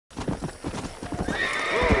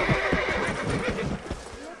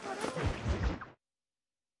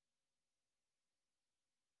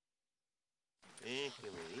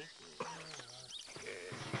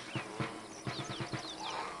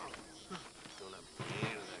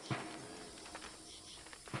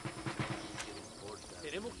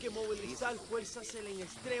movilizar fuerzas en el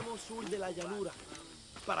extremo sur de la llanura,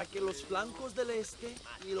 para que los flancos del este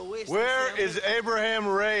y el oeste. Where is Abraham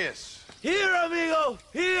Reyes? Here, amigo,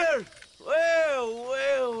 here!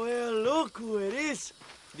 Well, look who it is.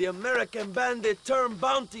 The American bandit turned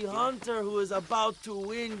bounty hunter who is about to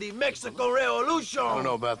win the Mexican Revolution. I don't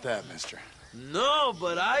know about that, mister. No,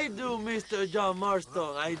 but I do, Mr. John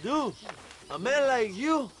Marston, I do. A man like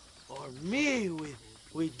you, or me,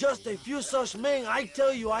 with just a few such men, I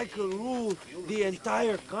tell you I could rule the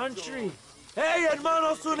entire country. Hey,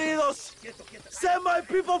 hermanos unidos! Set my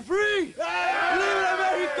people free! Hey! ¡Libre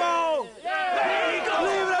México! ¡México!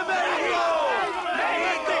 ¡Libre México!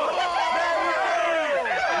 ¡México!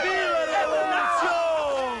 ¡Viva la revolución!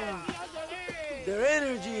 Their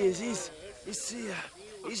energy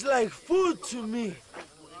is like food to me.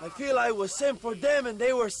 I feel I was sent for them and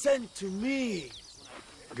they were sent to me.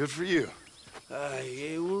 Good for you.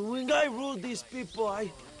 When I rule these people,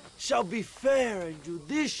 I shall be fair and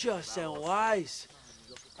judicious and wise.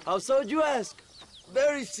 How so, you ask?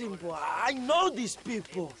 Very simple. I know these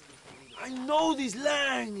people. I know this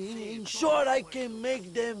land. In short, I can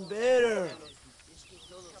make them better.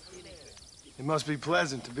 It must be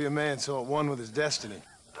pleasant to be a man so at one with his destiny.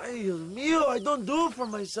 Ay, Dios mío, I don't do it for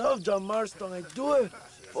myself, John Marston. I do it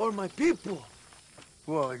for my people.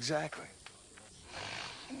 Well, exactly.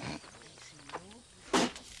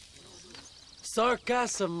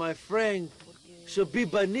 Sarcasm, my friend, should be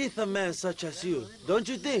beneath a man such as you, don't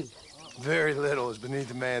you think? Very little is beneath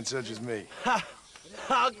a man such as me. Ha!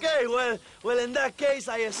 Okay, well, in that case,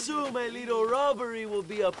 I assume a little robbery will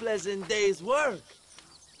be a pleasant day's work.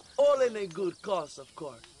 All in a good cause, of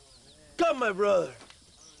course. Come, my brother.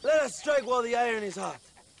 Let us strike while the iron is hot.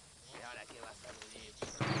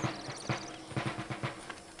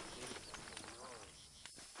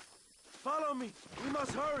 Follow me. We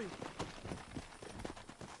must hurry.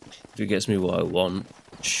 If it gets me what I want,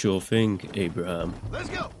 sure thing, Abraham. Let's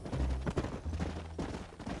go!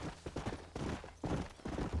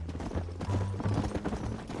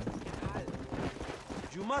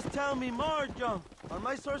 You must tell me more, John. Are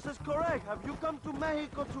my sources correct? Have you come to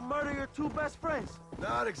Mexico to murder your two best friends?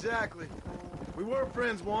 Not exactly. We were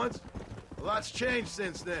friends once. A lot's changed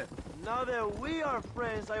since then. Now that we are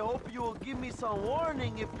friends, I hope you will give me some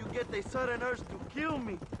warning if you get a sudden urge to kill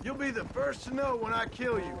me. You'll be the first to know when I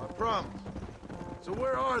kill you, I promise. So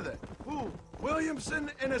where are they? Who? Williamson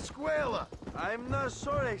and Escuela. I'm not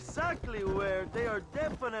sure exactly where. They are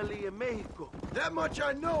definitely in Mexico. That much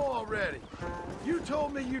I know already. You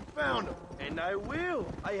told me you'd found them. And I will.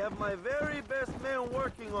 I have my very best men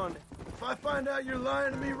working on it. If I find out you're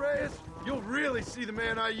lying to me, Reyes, you'll really see the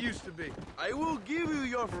man I used to be. I will give you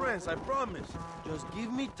your friends, I promise. Just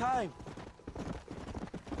give me time.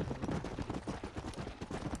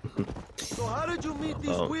 So how did you meet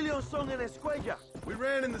these Williamson and Escuella? We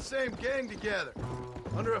ran in the same gang together,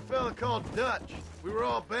 under a fella called Dutch. We were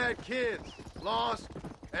all bad kids, lost,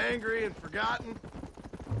 angry, and forgotten.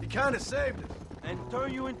 He kind of saved us. And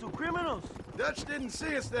turned you into criminals? Dutch didn't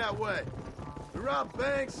see us that way. We robbed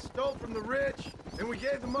banks, stole from the rich, and we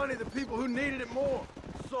gave the money to people who needed it more.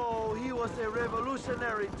 So he was a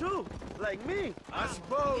revolutionary too, like me? I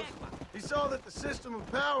suppose. He saw that the system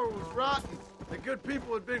of power was rotten, that good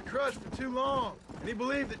people had been crushed for too long, and he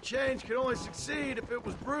believed that change could only succeed if it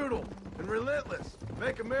was brutal and relentless,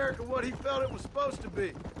 make America what he felt it was supposed to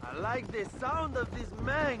be. I like the sound of this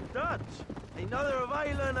man, Dutch. Another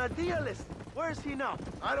violent idealist. Where's he now?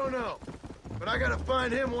 I don't know, but I gotta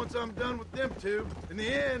find him once I'm done with them two. In the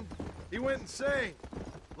end, he went insane,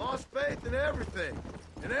 lost faith in everything,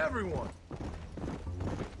 and everyone.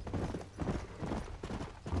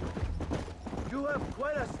 You have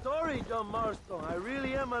quite a story, John Marston. I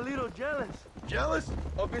really am a little jealous. Jealous?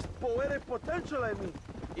 Of his poetic potential, I mean.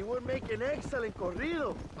 He would make an excellent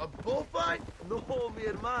corrido. A bullfight? No, mi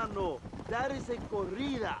hermano. That is a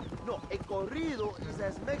corrida. No, a corrido is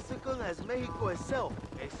as Mexican as Mexico itself.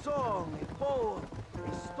 A song, a poem,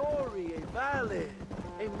 a story, a ballad.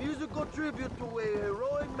 A musical tribute to a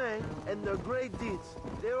heroic man and their great deeds.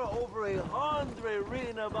 There are over 100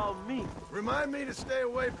 written about me. Remind me to stay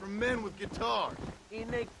away from men with guitars.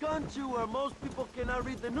 In a country where most people cannot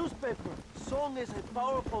read the newspaper, song is a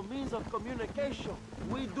powerful means of communication.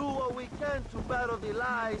 We do what we can to battle the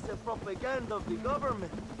lies and propaganda of the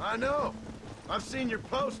government. I know. I've seen your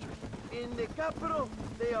posters. In the capital,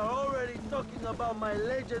 they are already talking about my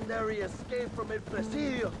legendary escape from El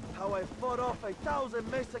Presidio, how I fought off 1,000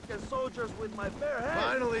 Mexican soldiers with my bare hands.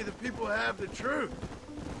 Finally, the people have the truth.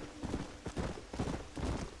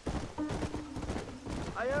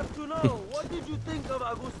 I have to know, what did you think of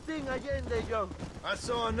Agustin Allende, Young? I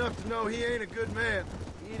saw enough to know he ain't a good man.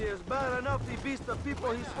 It is bad enough he beats the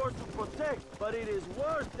people he's forced to protect, but it is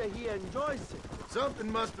worse that he enjoys it.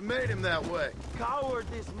 Something must have made him that way.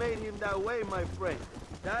 Cowardice made him that way, my friend.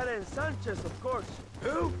 That and Sanchez, of course.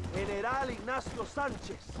 Who? General Ignacio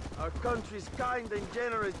Sanchez, our country's kind and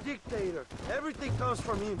generous dictator. Everything comes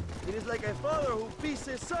from him. It is like a father who beats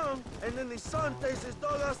his son, and then the son takes his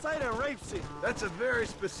dog outside and rapes him. That's a very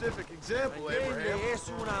specific example, Abraham. Allende es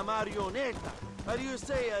una marioneta. How do you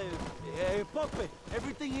say, a puppet?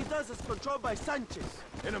 Everything he does is controlled by Sanchez.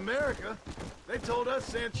 In America, they told us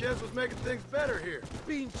Sanchez was making things better here.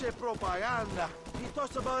 Pinche propaganda. He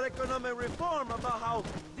talks about economic reform, about how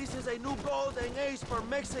this is a new golden age for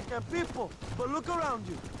Mexican people. But look around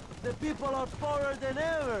you. The people are poorer than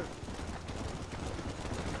ever.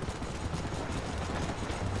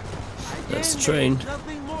 That's the train. Allende is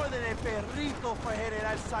nothing more than a perrito for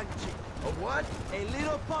General Sanchez. A what? A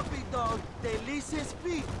little puppy dog that licks his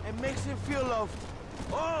feet and makes him feel loved.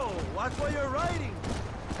 Oh, watch what you're riding.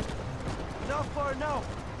 Not far now.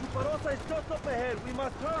 Iparosa is just up ahead. We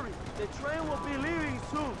must hurry. The train will be leaving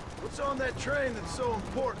soon. What's on that train that's so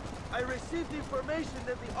important? I received information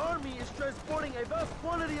that the army is transporting a vast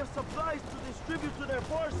quantity of supplies to distribute to their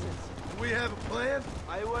forces. Do we have a plan?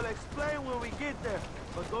 I will explain when we get there,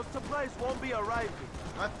 but those supplies won't be arriving.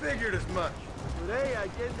 I figured as much. Today,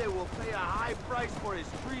 Allende will pay a high price for his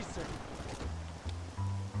treason.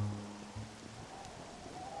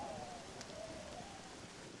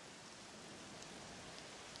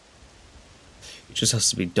 It just has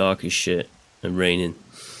to be dark as shit and raining.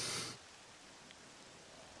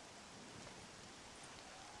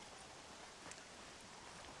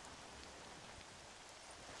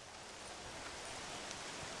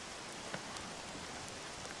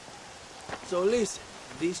 So listen,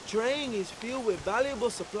 this train is filled with valuable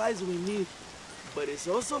supplies we need, but it's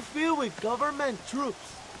also filled with government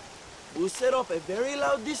troops. We'll set up a very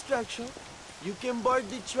loud distraction. You can board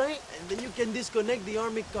the train, and then you can disconnect the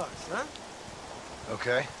army cars, huh?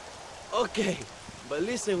 Okay. Okay, but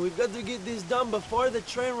listen, we've got to get this done before the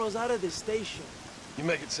train rolls out of the station. You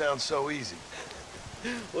make it sound so easy.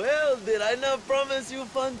 Well, did I not promise you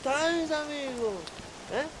fun times, amigo?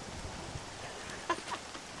 Eh?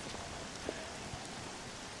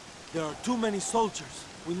 There are too many soldiers.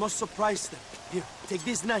 We must surprise them. Here, take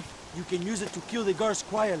this knife. You can use it to kill the guards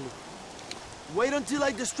quietly. Wait until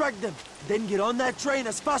I distract them. Then get on that train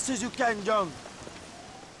as fast as you can, John.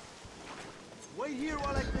 Wait here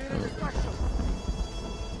while I create a distraction.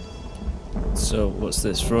 So, what's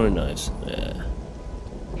this? Throwing knives? Yeah.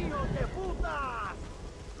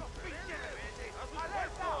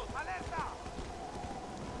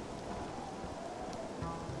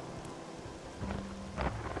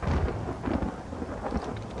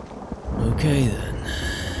 Okay then.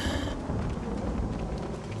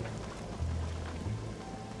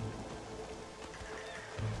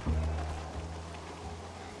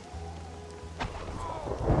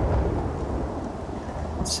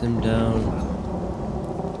 It's him down.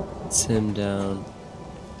 It's him down.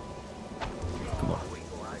 Come on.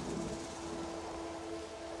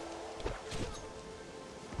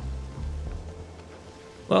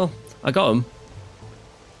 Well, I got him.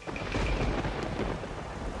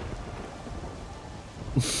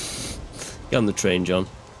 Get on the train, John.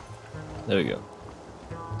 There we go.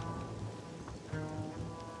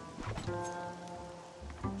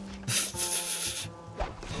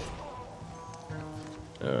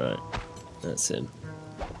 Alright, that's him.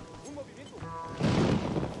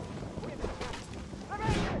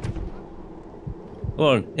 Come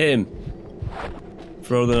on, hit him.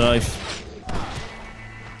 Throw the knife.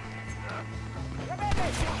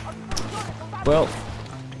 Well,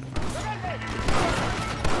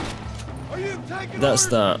 that's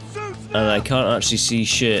that. And I can't actually see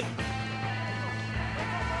shit.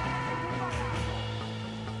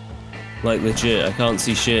 Like legit, I can't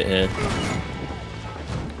see shit here.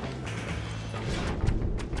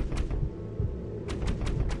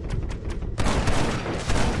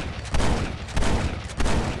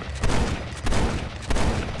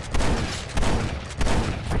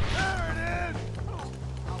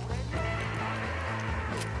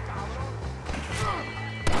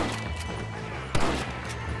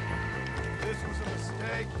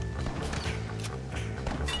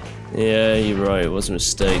 Yeah, you're right, it was a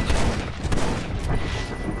mistake.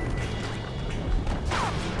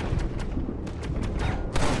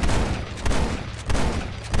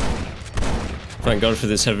 Thank God for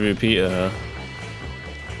this heavy repeater, huh?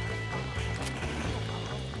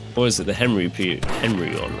 Or is it the Henry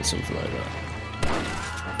on or something like that?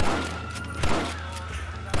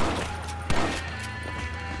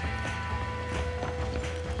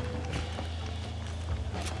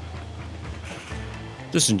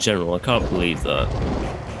 Just in general, I can't believe that.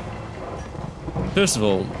 First of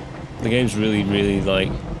all, the game's really, really like...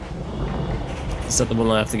 Is that the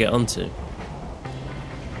one I have to get onto?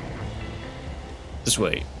 Just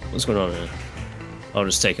wait. What's going on here? I'll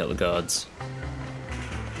just take out the guards.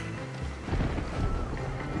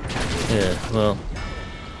 Yeah, well...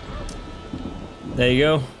 There you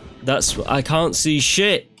go. That's... I can't see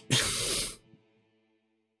shit!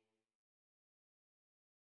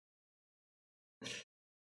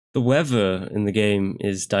 The weather in the game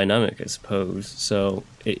is dynamic, I suppose, so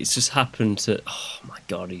it's just happened to... Oh my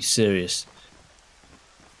god, are you serious?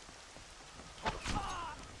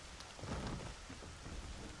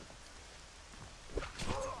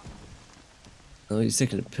 Oh, he's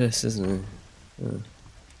taking a piss, isn't he? Yeah.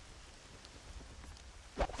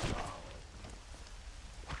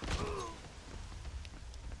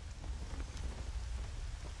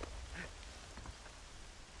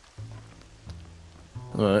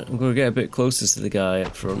 Alright, I'm gonna get a bit closer to the guy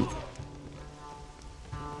up front.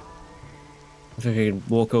 I think I can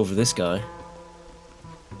walk over this guy.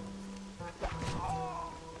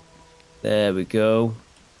 There we go.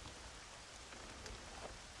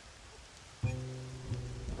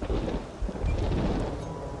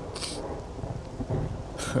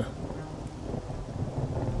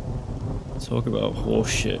 Talk about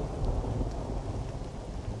horseshit.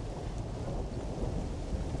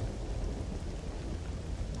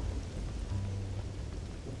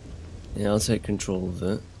 Yeah, I'll take control of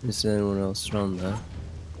it. Is there anyone else around there?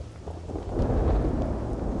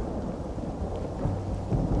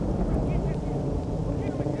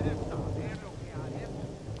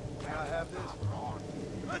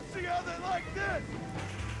 Let's see how they like this!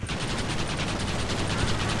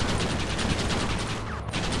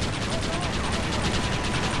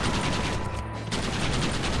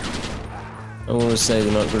 I want to say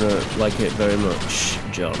they're not gonna like it very much,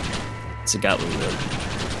 John. It's a Gatling gun.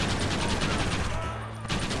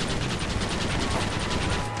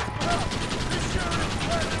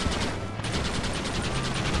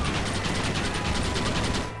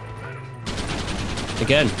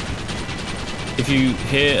 Again, if you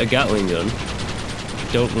hear a Gatling gun,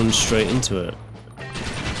 don't run straight into it.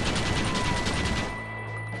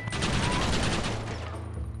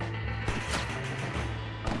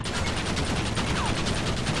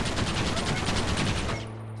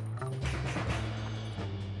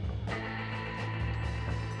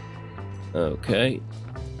 Okay.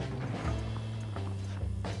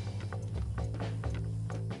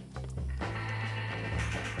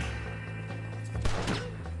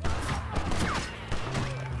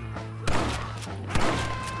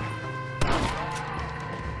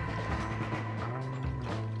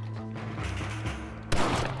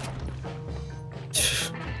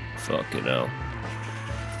 Fucking hell.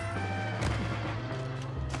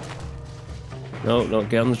 No, don't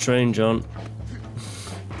get on the train, John.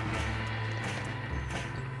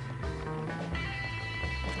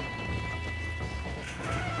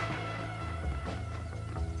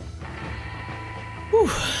 Whew.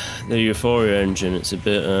 The Euphoria engine, it's a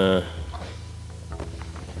bit,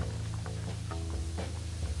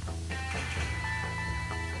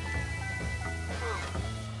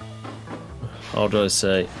 how do I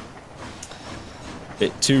say?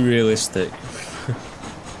 Bit too realistic.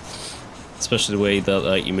 Especially the way that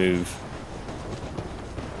like you move.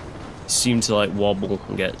 You seem to like wobble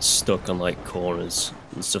and get stuck on like corners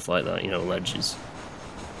and stuff like that, you know, ledges.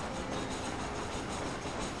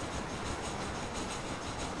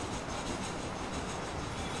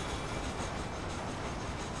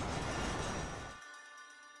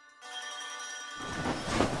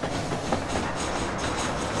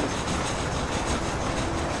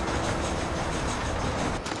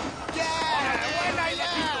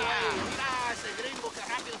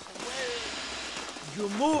 You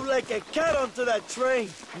move like a cat onto that train.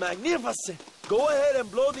 Magnificent. Go ahead and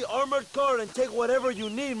blow the armored car and take whatever you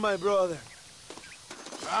need, my brother.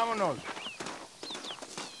 Vámonos.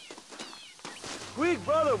 Quick,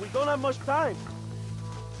 brother, we don't have much time.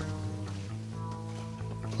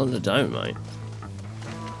 Plant the dynamite.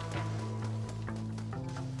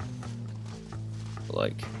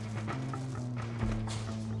 Like.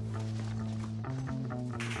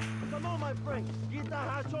 Come on, my friend. Get that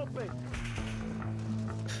hatch open.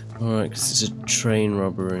 Alright, because it's a train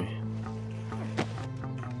robbery.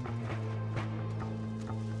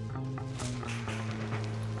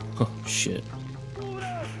 Oh, shit. Muy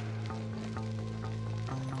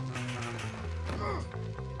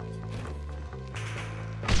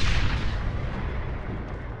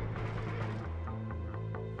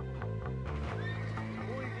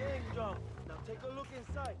bien, John. Now take a look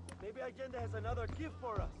inside. Maybe Allende has another gift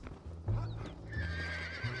for us.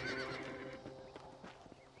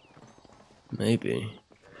 Maybe.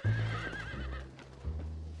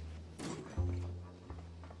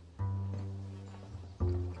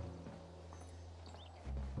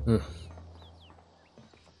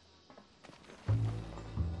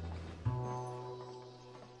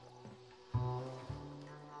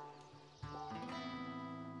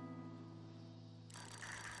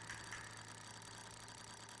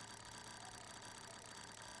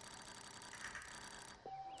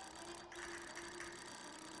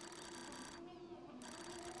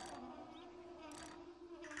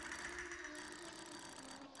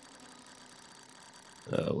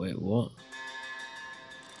 Wait, what?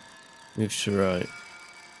 Move to right.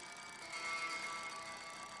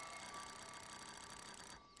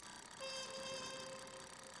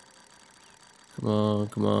 Come on,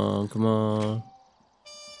 come on, come on.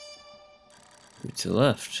 Move to the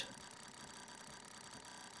left.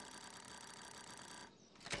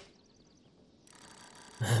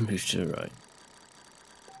 Move to the right.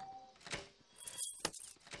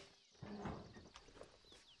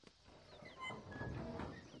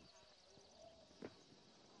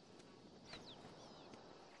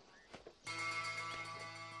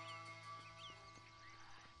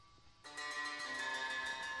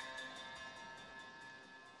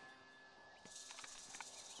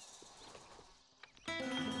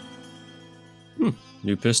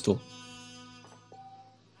 New pistol.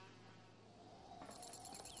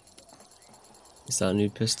 Is that a new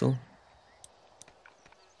pistol?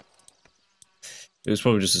 It was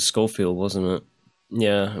probably just a Schofield, wasn't it?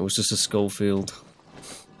 Yeah, it was just a Schofield.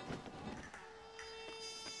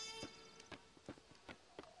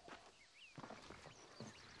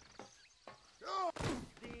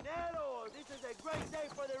 Dinero! This is a great day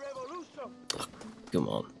for the revolution! Oh, come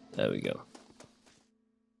on, there we go.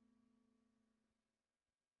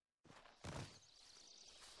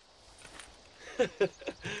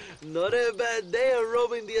 Not a bad day of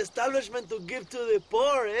robbing the establishment to give to the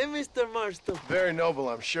poor, eh, Mr. Marston? Very noble,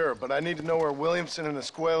 I'm sure, but I need to know where Williamson and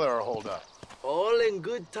Escuela are holed up. All in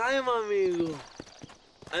good time, amigo.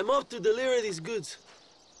 I'm off to deliver these goods.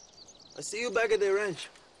 I'll see you back at the ranch.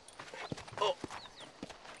 Oh,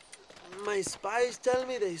 my spies tell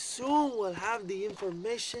me they soon will have the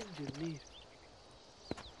information you need.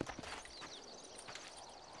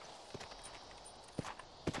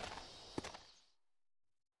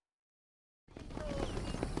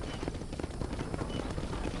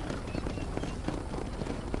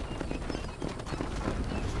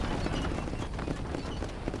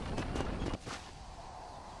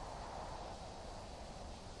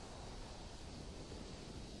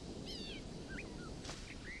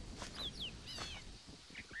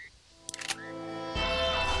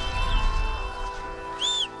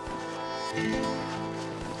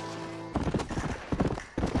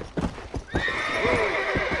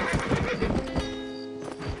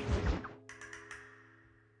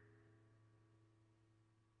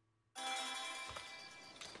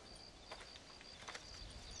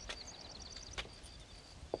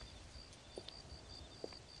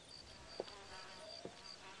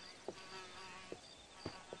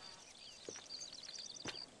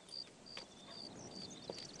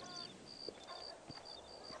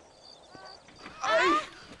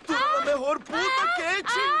 ¡Mejor puta que he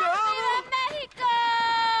chingado! ¡México!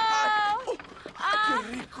 ¡Ay! ¡Qué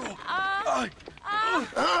rico! ¡Ay!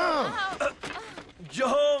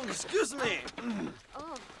 John, excuse me.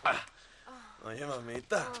 Oye,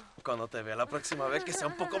 mamita, cuando te vea la próxima vez que sea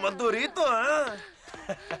un poco más durito, ¿eh?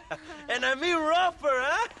 And I mean rougher,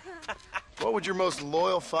 ¿eh? What would your most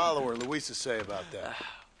loyal follower, Luisa, say about that?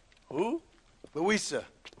 Who? Luisa,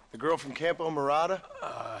 the girl from Campo Morada?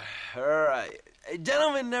 Her, a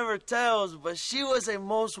gentleman never tells, but she was a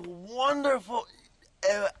most wonderful...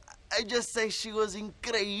 I just say she was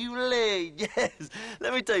increíble. Yes.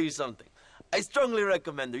 Let me tell you something. I strongly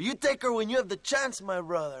recommend her. You take her when you have the chance, my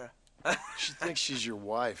brother. She thinks she's your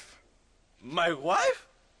wife. My wife?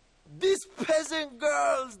 These peasant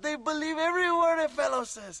girls, they believe every word a fellow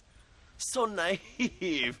says. So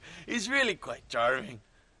naive. It's really quite charming.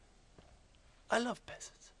 I love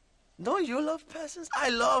peasants. Don't you love peasants? I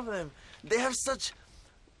love them. They have such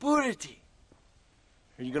purity.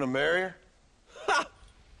 Are you gonna marry her? Ha!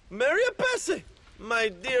 Marry a peasant? My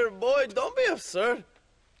dear boy, don't be absurd.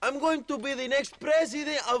 I'm going to be the next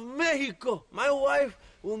president of Mexico. My wife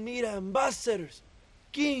will meet ambassadors,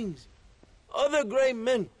 kings, other great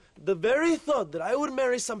men. The very thought that I would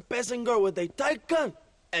marry some peasant girl with a tight gun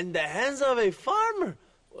and the hands of a farmer,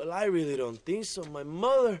 well, I really don't think so. My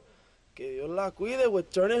mother, que Dios la cuide,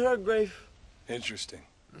 would turn in her grave. Interesting.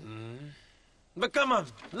 But come on,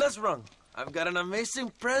 let's run. I've got an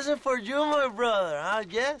amazing present for you, my brother, huh?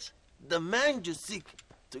 Yes? The man you seek.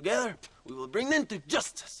 Together, we will bring them to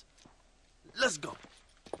justice. Let's go.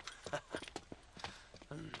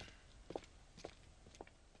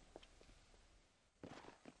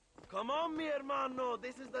 Come on, mi hermano.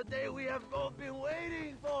 This is the day we have both been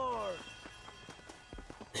waiting for.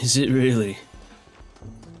 Is it really?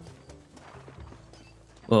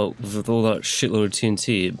 Well, with all that shitload of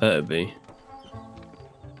TNT, it better be.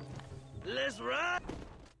 Let's ride.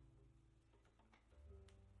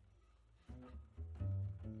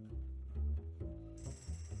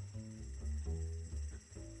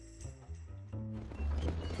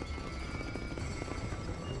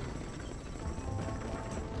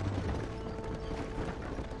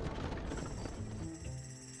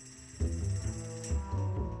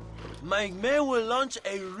 My men will launch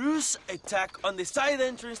a ruse attack on the side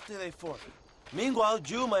entrance to the fort. Meanwhile,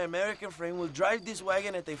 you, my American friend, will drive this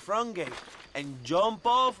wagon at the front gate and jump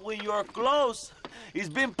off when you're close. It's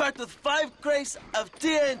been packed with 5 crates of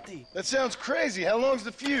TNT. That sounds crazy. How long's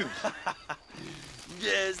the fuse?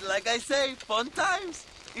 Yes, like I say, fun times.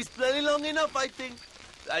 It's plenty long enough, I think.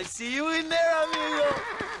 I'll see you in there, amigo.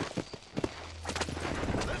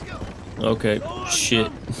 Let's go. Okay, Go on, shit.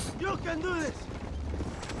 John. You can do this.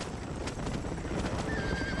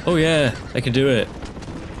 Oh yeah, I can do it.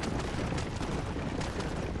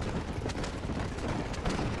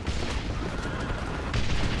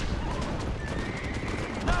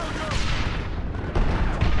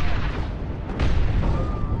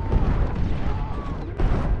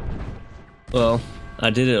 Well, I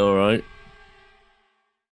did it alright.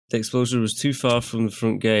 The explosion was too far from the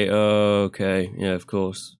front gate. Oh, okay. Yeah, of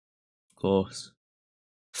course. Of course.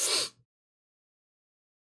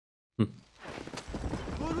 Good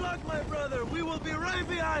luck, my brother. We will be right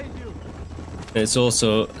behind you. It's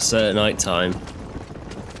also set at night time,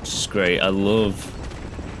 which is great. I love.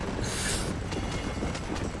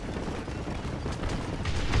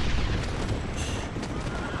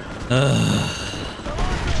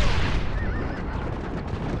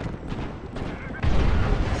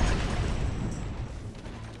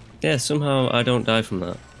 Yeah, somehow I don't die from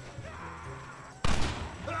that.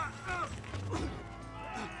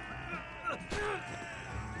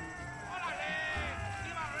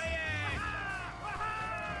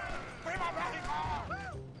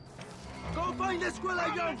 Go find the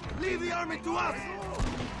escuela, John. Leave the army to us.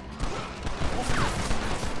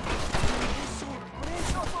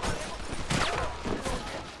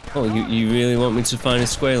 Oh, you really want me to find a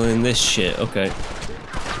squale in this shit? Okay.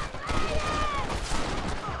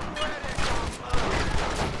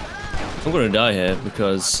 I'm gonna die here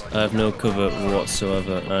because I have no cover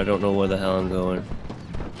whatsoever and I don't know where the hell I'm going.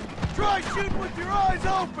 Try shooting with your eyes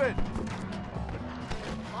open!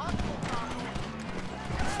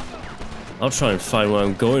 I'll try and find where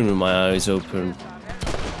I'm going with my eyes open.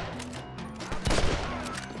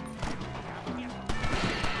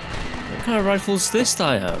 What kind of rifle is this that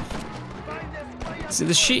I have? Is it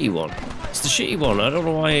the shitty one? It's the shitty one. I don't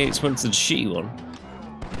know why it's went to the shitty one.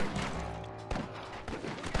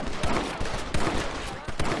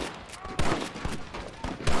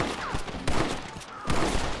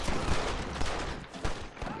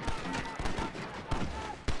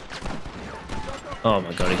 Oh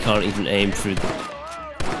my god, he can't even aim through the...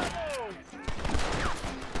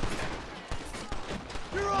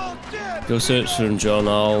 Go search for him, John.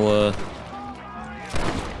 I'll,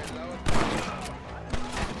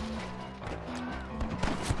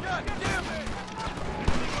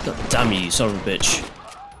 God damn you, son of a bitch.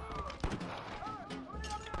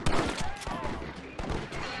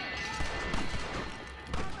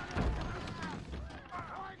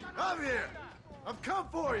 Javier! I've come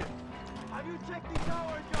for you! Have you checked the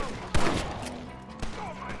tower, John?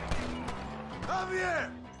 Javier!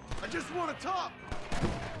 I just want to talk!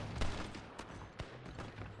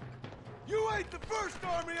 You ain't the first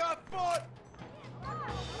army I fought!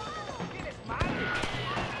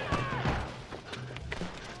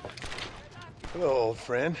 Hello, old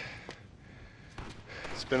friend.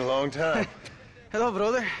 It's been a long time. Hello,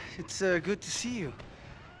 brother. It's good to see you.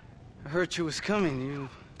 I heard you was coming. You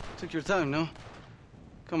took your time, no?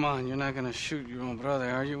 Come on, you're not gonna shoot your own brother,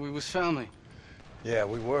 are you? We was family. Yeah,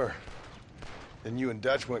 we were. Then you and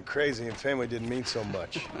Dutch went crazy and family didn't mean so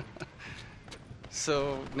much.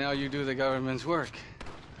 So now you do the government's work.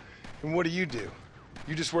 And what do? You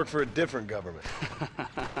just work for a different government.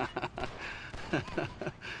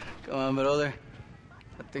 Come on, brother.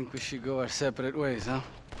 I think we should go our separate ways, huh?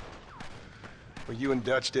 What you and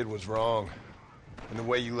Dutch did was wrong. And the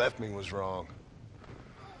way you left me was wrong.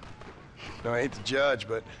 No, I ain't the judge,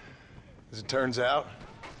 but as it turns out,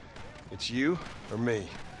 it's you or me.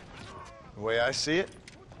 The way I see it,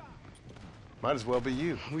 might as well be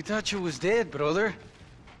you. We thought you was dead, brother.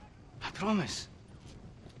 I promise.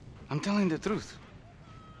 I'm telling the truth.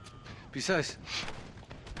 Besides,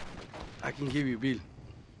 I can give you bail.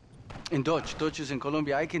 In Dutch. Dutch is in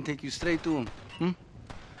Colombia. I can take you straight to him.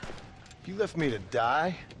 You left me to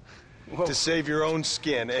die? Whoa. To save your own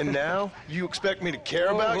skin, and now you expect me to care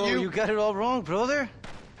about Whoa, you? You got it all wrong, brother.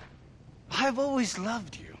 I've always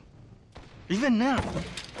loved you. Even now.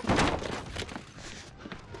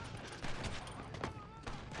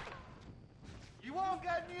 You won't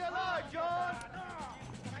get me alive, John!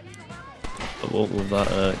 I walk with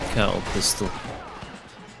that cattle pistol.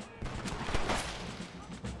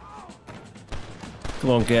 Come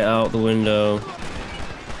on, get out the window.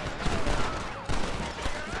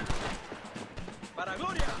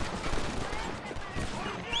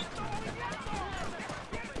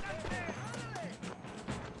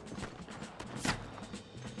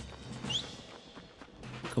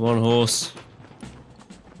 Come on, horse.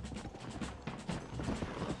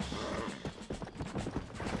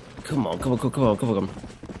 Come on, come on, come on, come on, come on.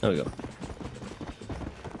 There we go.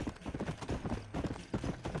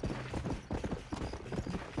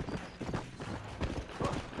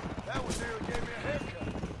 That was nearly gave me a haircut.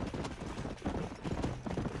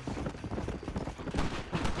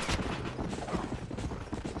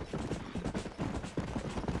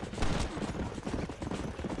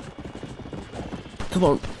 Come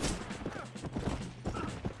on.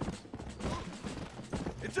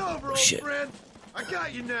 It's over, old Shit. friend. I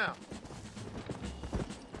got you now.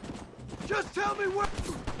 Just tell me where.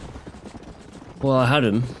 Well, I had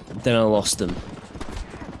him, then I lost him.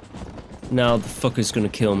 Now the fucker's gonna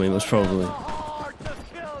kill me, most probably. Hard to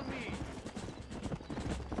kill me.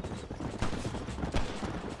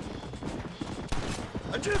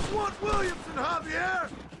 I just want Williamson, Javier.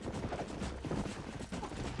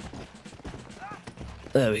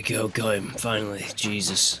 There we go, got him, finally.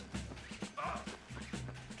 Jesus.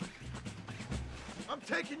 I'm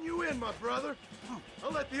taking you in, my brother.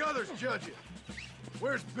 I'll let the others judge you.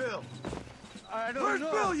 Where's Bill? I don't Where's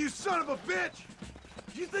know. Bill, you son of a bitch?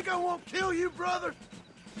 Do you think I won't kill you, brother?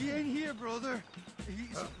 He ain't here, brother.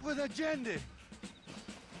 He's with agenda.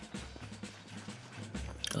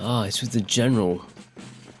 Ah, it's with the general.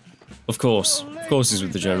 Of course he's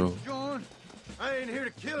with the general. John. I ain't here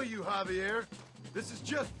to kill you, Javier. This is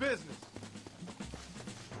just business.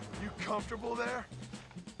 You comfortable there?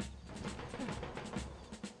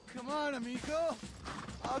 Come on, amigo.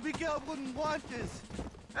 Abigail wouldn't want this.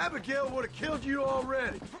 Abigail would have killed you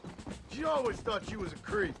already. She always thought you was a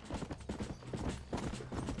creep.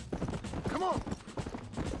 Come on.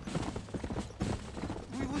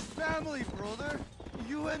 We was family, brother.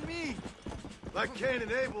 You and me. Like Cain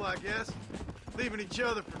and Abel, I guess. Leaving each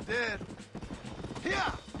other for dead.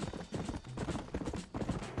 Here!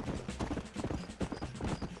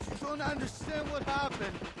 You don't understand what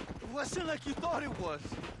happened. It wasn't like you thought it was.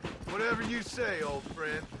 Whatever you say, old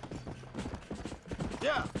friend.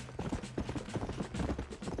 Yeah.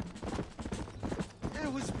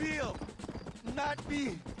 It was Bill, not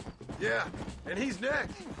me. Yeah, and he's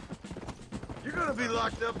next. You're gonna be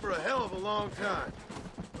locked up for a hell of a long time.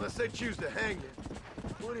 Unless they choose to hang you.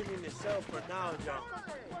 Put him in the cell for now, John.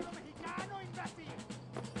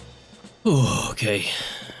 Oh, okay.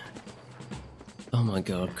 Oh my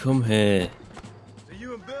god, come here. So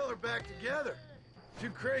you and Bill are back together. Two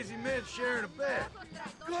crazy men sharing a bed.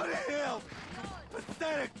 Go to hell,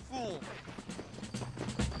 pathetic fool.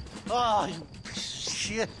 Ah, you piece of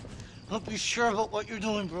shit. Don't be sure about what you're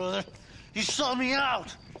doing, brother. You saw me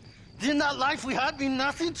out. Didn't that life we had mean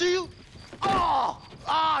nothing to you?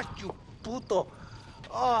 You puto.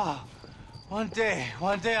 One day,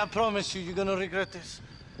 I promise you, you're gonna regret this.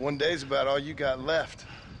 One day's about all you got left.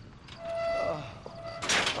 I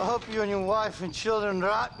hope you and your wife and children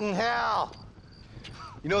rot in hell.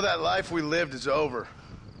 You know that life we lived is over.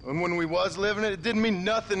 And when we was living it, it didn't mean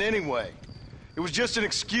nothing anyway. It was just an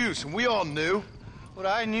excuse, and we all knew. What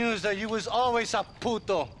I knew is that you was always a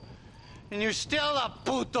puto. And you're still a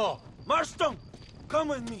puto. Marston, come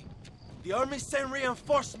with me. The army sent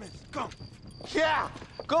reinforcements. Come. Yeah,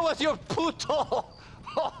 go with your puto.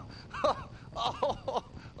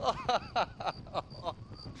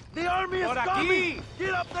 The army is coming.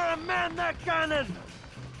 Get up there and man that cannon.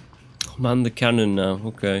 Man the cannon now,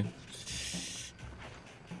 okay.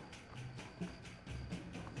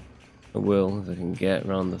 I will, if I can get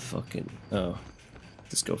around the fucking... Oh.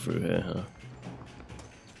 Let's go through here, huh?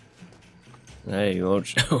 Hey,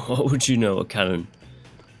 what would you know, a cannon?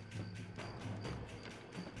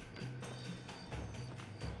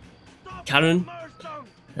 cannon,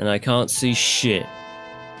 and I can't see shit.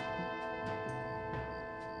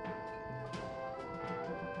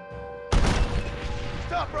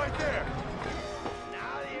 Stop right there!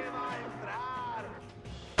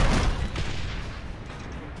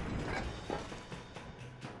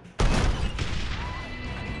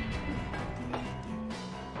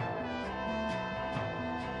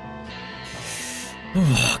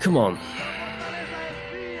 Come on.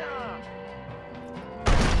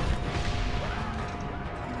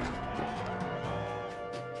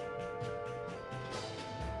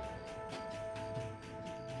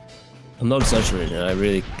 I'm not exaggerating, I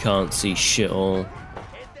really can't see shit all.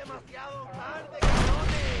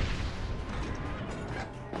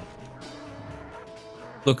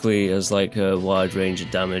 Luckily, there's like a wide range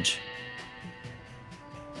of damage.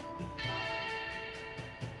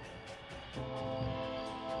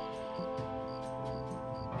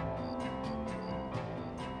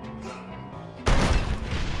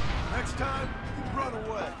 Next time, run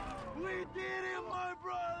away. We did it, my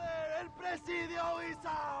brother! El Presidio is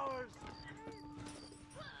ours!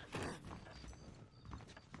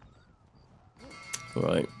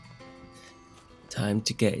 Alright. Time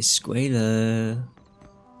to get Escuela.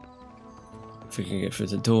 If we can get through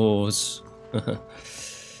the doors.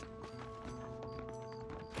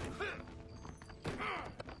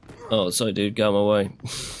 Oh, sorry dude, get out of my way.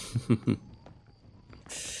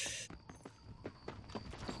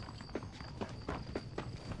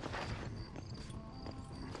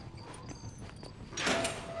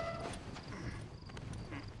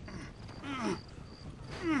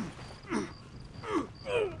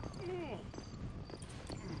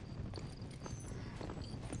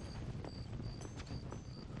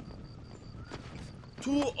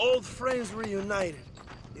 Two old friends reunited.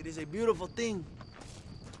 It is a beautiful thing.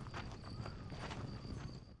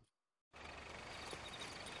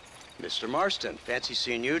 Mr. Marston, fancy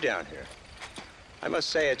seeing you down here. I must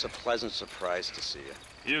say it's a pleasant surprise to see you.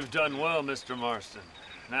 You've done well, Mr. Marston.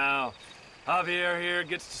 Now, Javier here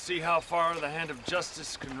gets to see how far the hand of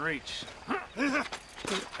justice can reach.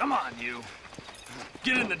 Come on, you.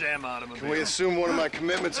 Get in the damn automobile. Can we assume one of my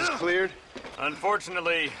commitments is cleared?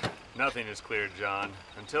 Unfortunately, nothing is cleared, John,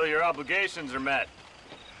 until your obligations are met.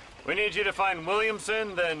 We need you to find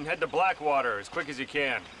Williamson, then head to Blackwater as quick as you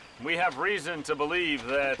can. We have reason to believe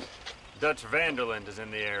that Dutch Vanderland is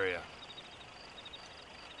in the area.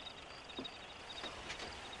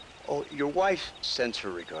 Oh, your wife sends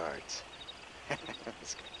her regards.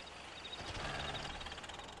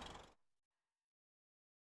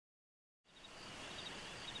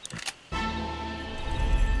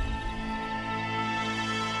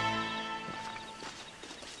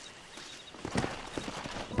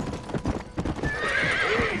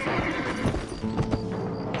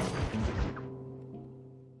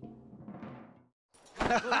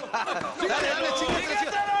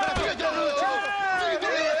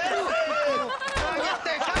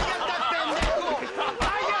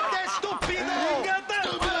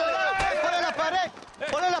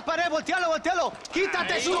 Voltealo.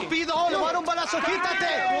 Quítate, estúpido. Le voy a dar un balazo.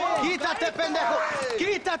 Quítate. Quítate, pendejo.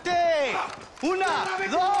 Quítate. 1,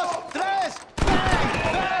 2, 3.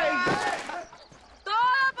 ¡Bang!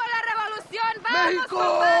 ¡Todo por la revolución! ¡Vamos, ¡México!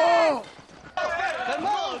 compadres!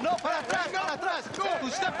 Calmado. No, para atrás, para atrás.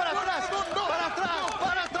 Usted para atrás. Para atrás,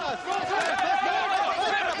 para atrás.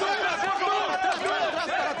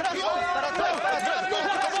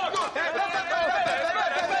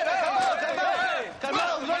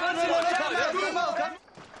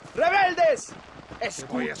 ¡Rebeldes!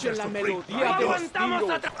 Escuchen la melodía de los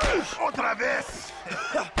tiros. ¡Otra vez!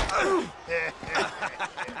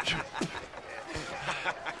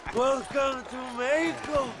 Welcome to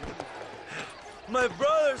Mexico. My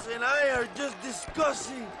brothers and I are just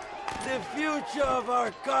discussing the future of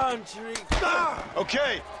our country.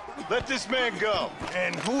 Okay, let this man go.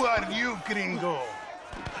 And who are you, gringo?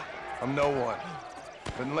 I'm no one.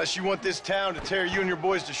 But unless you want this town to tear you and your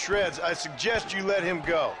boys to shreds, I suggest you let him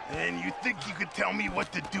go. And you think you could tell me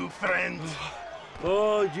what to do, friend?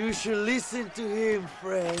 Oh, you should listen to him,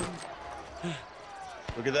 friend.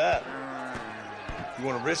 Look at that. You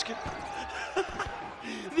want to risk it?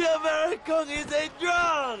 The American is a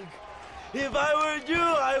drunk. If I were you,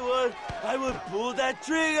 I would pull that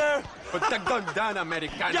trigger. Put the gun down,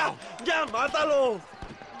 Americano. Ya, mátalo.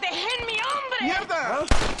 ¡Dejen mi hombre! ¡Mierda!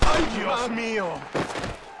 ¡Ay, Dios mío!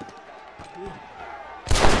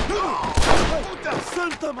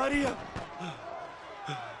 Santa Maria.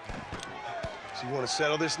 So you want to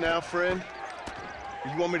settle this now, friend?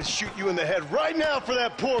 Or you want me to shoot you in the head right now for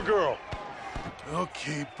that poor girl?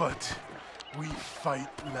 Okay, but we fight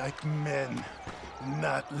like men,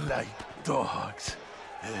 not like Dogs.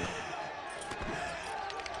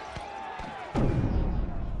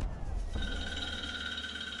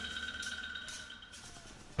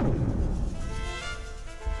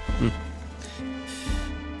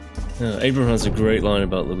 Abraham has a great line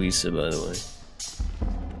about Louisa, by the way.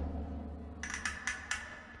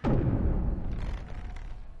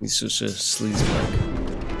 He's such a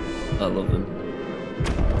sleazebag. I love him.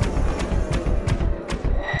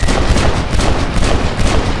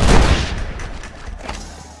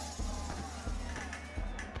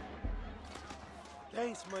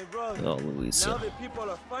 Thanks, my brother. Oh, Louisa. Now the people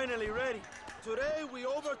are finally ready. Today we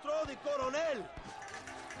overthrow the coronel.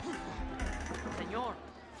 Senor,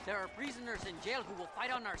 there are prisoners in jail who will fight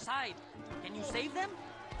on our side. Can you save them?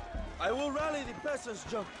 I will rally the peasants,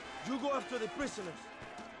 John. You go after the prisoners.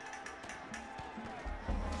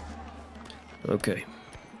 Okay.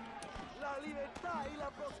 La libertad y la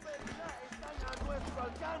prosperidad están a nuestro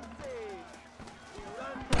alcance.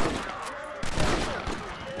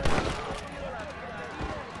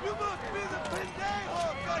 You must be the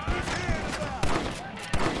pendejos I keep hearing about.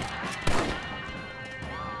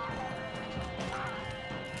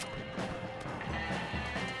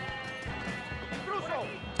 ¡Intruso!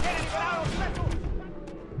 ¡Tiene liberados presos!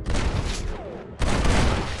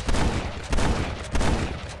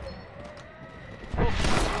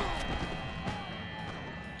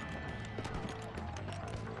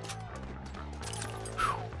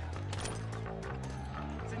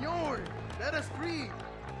 Senor, let us free.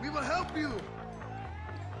 We will help you.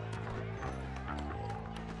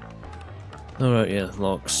 Alright, yeah,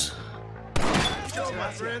 locks. Go,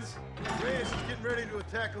 my friends. Reyes is getting ready to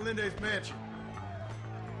attack Linde's mansion.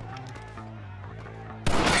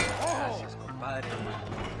 Gracias, compadre.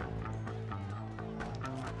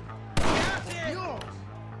 Dios!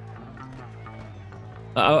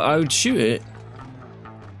 I would shoot it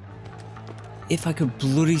if I could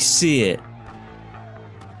bloody see it.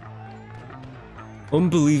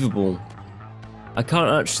 Unbelievable. I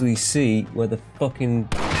can't actually see where the fucking...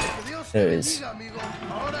 There it is.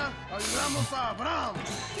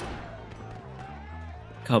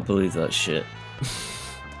 Can't believe that shit.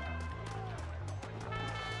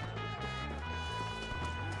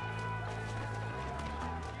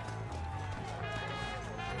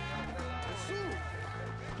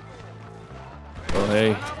 Oh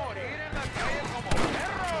hey.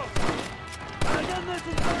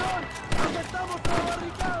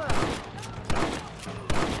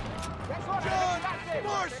 John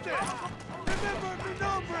Marston! Remember mi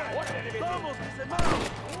nombre! Vamos, mis hermanos!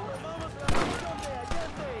 Vamos a la misión de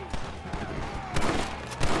Allende!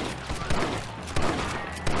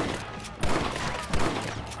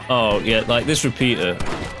 Oh yeah, like this repeater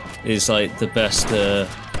is like the best.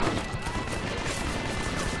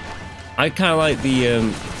 I kind of like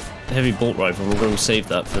the heavy bolt rifle. We're going to save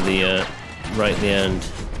that for the right at the end.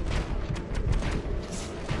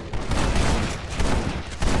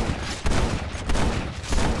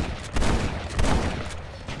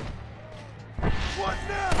 What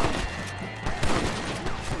now?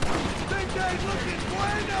 Think ain't looking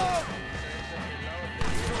bueno!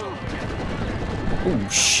 Oh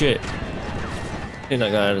shit! I think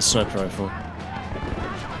that guy had a sniper rifle.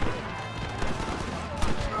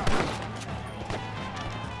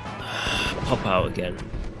 Pop out again.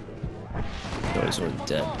 No, he's already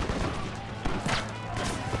dead.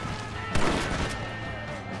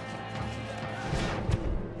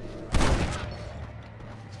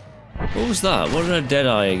 What was that? What did I dead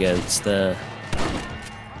eye against there?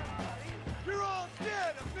 You're all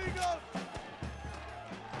dead, amigo!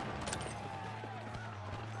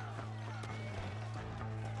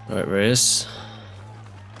 Alright, Reyes.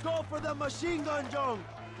 Go for the machine gun, John!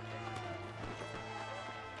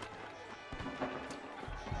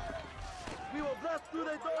 We will blast through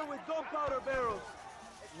the door with gunpowder barrels.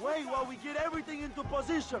 Wait while we get everything into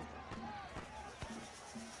position.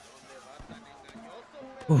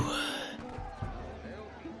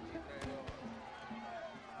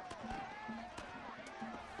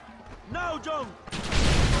 Now, John!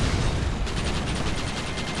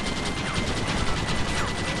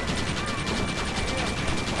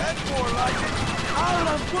 That's more like it!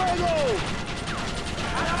 ¡Abran fuego!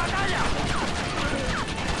 ¡A la batalla!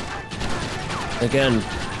 Again,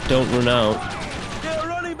 don't run out They're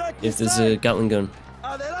running back if there's a Gatling gun.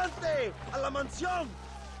 Adelante! ¡A la mansión!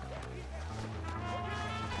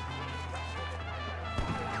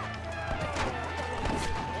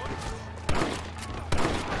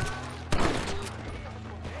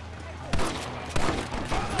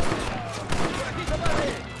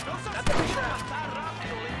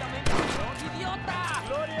 ¡Idiota!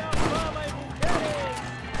 ¡Gloria, fama y mujeres!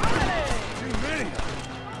 ¡Ándale!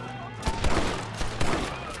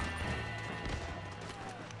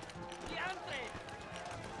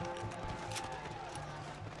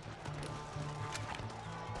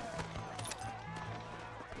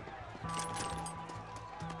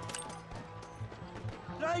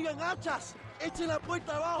 traigan hachas! ¡Echen la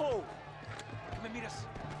puerta abajo! ¿Qué me miras?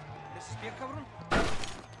 ¿Les espía, cabrón?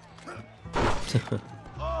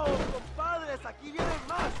 ¡Oh, compadres! ¡Aquí vienen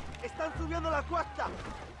más! ¡Están subiendo la cuesta!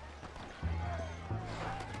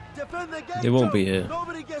 Defend the gate, They won't be Joe. here.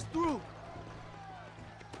 Nobody gets through!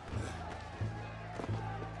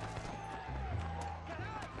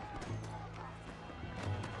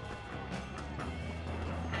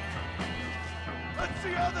 Let's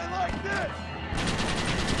see how they like this!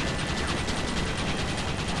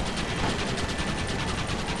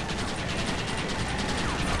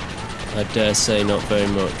 I dare say not very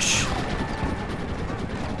much.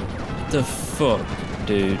 The fuck,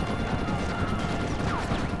 dude?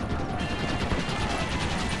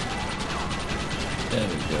 There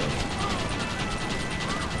we go.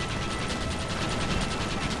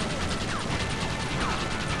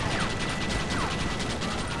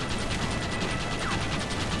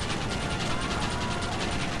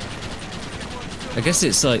 I guess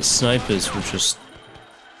it's like snipers will just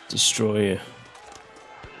destroy you.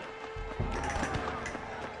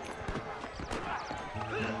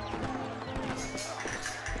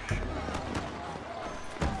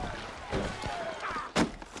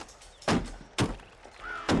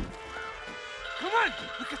 Come on!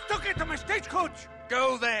 We can still get to my stagecoach!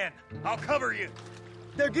 Go then. I'll cover you.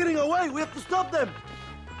 They're getting away! We have to stop them!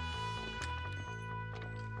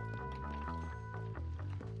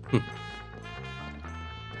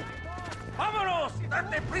 ¡Vámonos!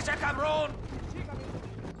 ¡Date prisa, cabrón!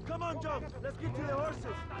 Come on, John! Let's get to the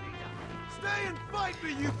horses! Stay and fight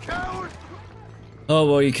me, you coward! Oh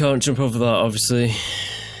well, you can't jump over that, obviously.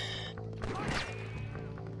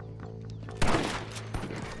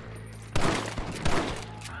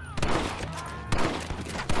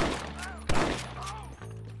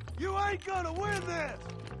 You ain't gonna win this!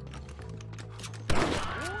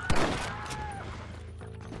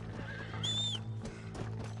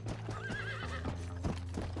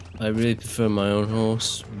 I really prefer my own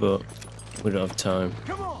horse, but we don't have time.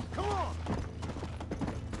 Come on, come on!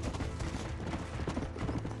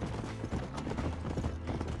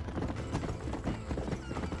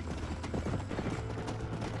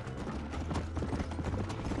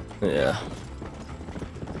 Yeah.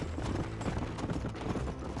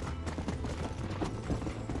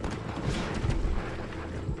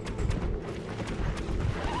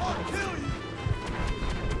 I'll kill you!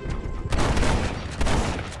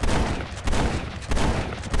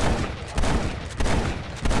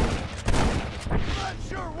 That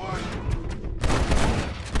sure worked!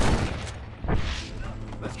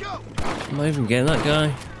 Let's go! Am I even getting that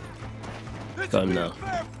guy? This Got him would be now. a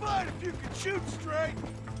fair fight if you could shoot straight!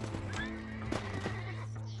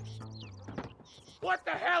 What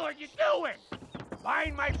the hell are you doing?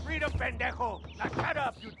 Find my freedom, pendejo! Now shut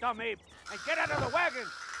up, you dumb ape, and get out of the wagon!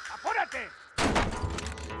 Apúrate!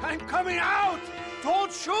 I'm coming out!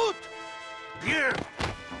 Don't shoot! Here.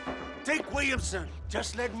 Take Williamson.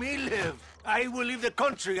 Just let me live. I will leave the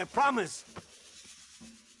country, I promise.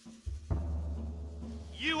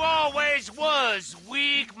 You always was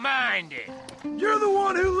weak-minded. You're the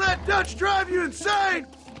one who let Dutch drive you insane!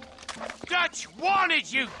 Dutch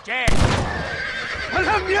wanted you dead! ¡A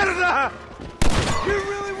la mierda! You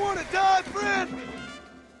really want to die, friend?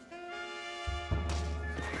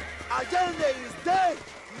 Allende is dead!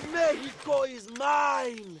 Mexico is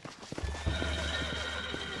mine!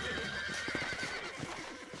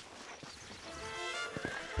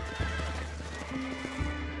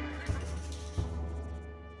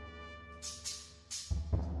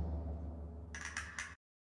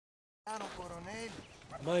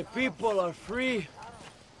 My people are free,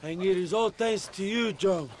 and it is all thanks to you,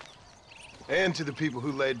 John. And to the people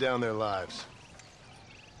who laid down their lives.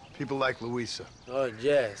 People like Louisa. Oh,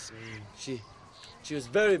 yes. She was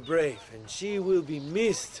very brave, and she will be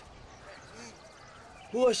missed.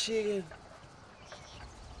 Who was she again?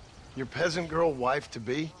 Your peasant girl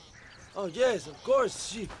wife-to-be? Oh, yes, of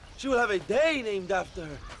course. She will have a day named after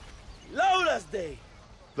her. Laura's Day.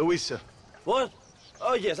 Louisa. What?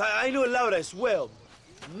 Oh, yes, I know Laura as well.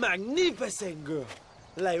 Magnificent girl.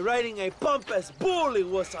 Like riding a pompous bull it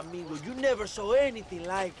was, amigo. You never saw anything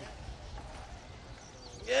like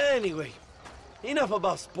it. Anyway, enough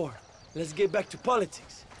about sport. Let's get back to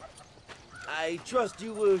politics. I trust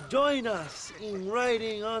you will join us in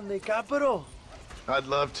riding on the Capitol. I'd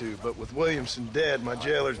love to, but with Williamson dead, my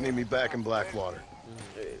jailers need me back in Blackwater.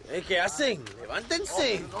 ¿Qué hacen?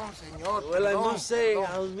 Levántense. Well, I must say,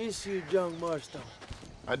 I'll miss you, John Marston.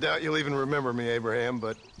 I doubt you'll even remember me, Abraham,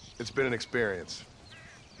 but it's been an experience.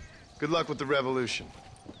 Good luck with the revolution.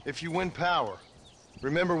 If you win power,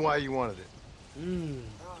 remember why you wanted it.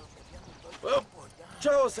 Well,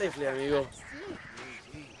 Travel safely, amigo.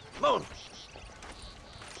 Vámonos.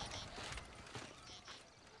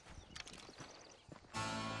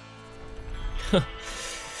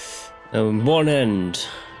 One end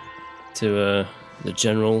to the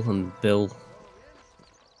General and Bill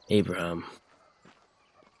Abraham.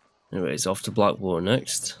 Anyways, off to Blackwater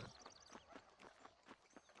next.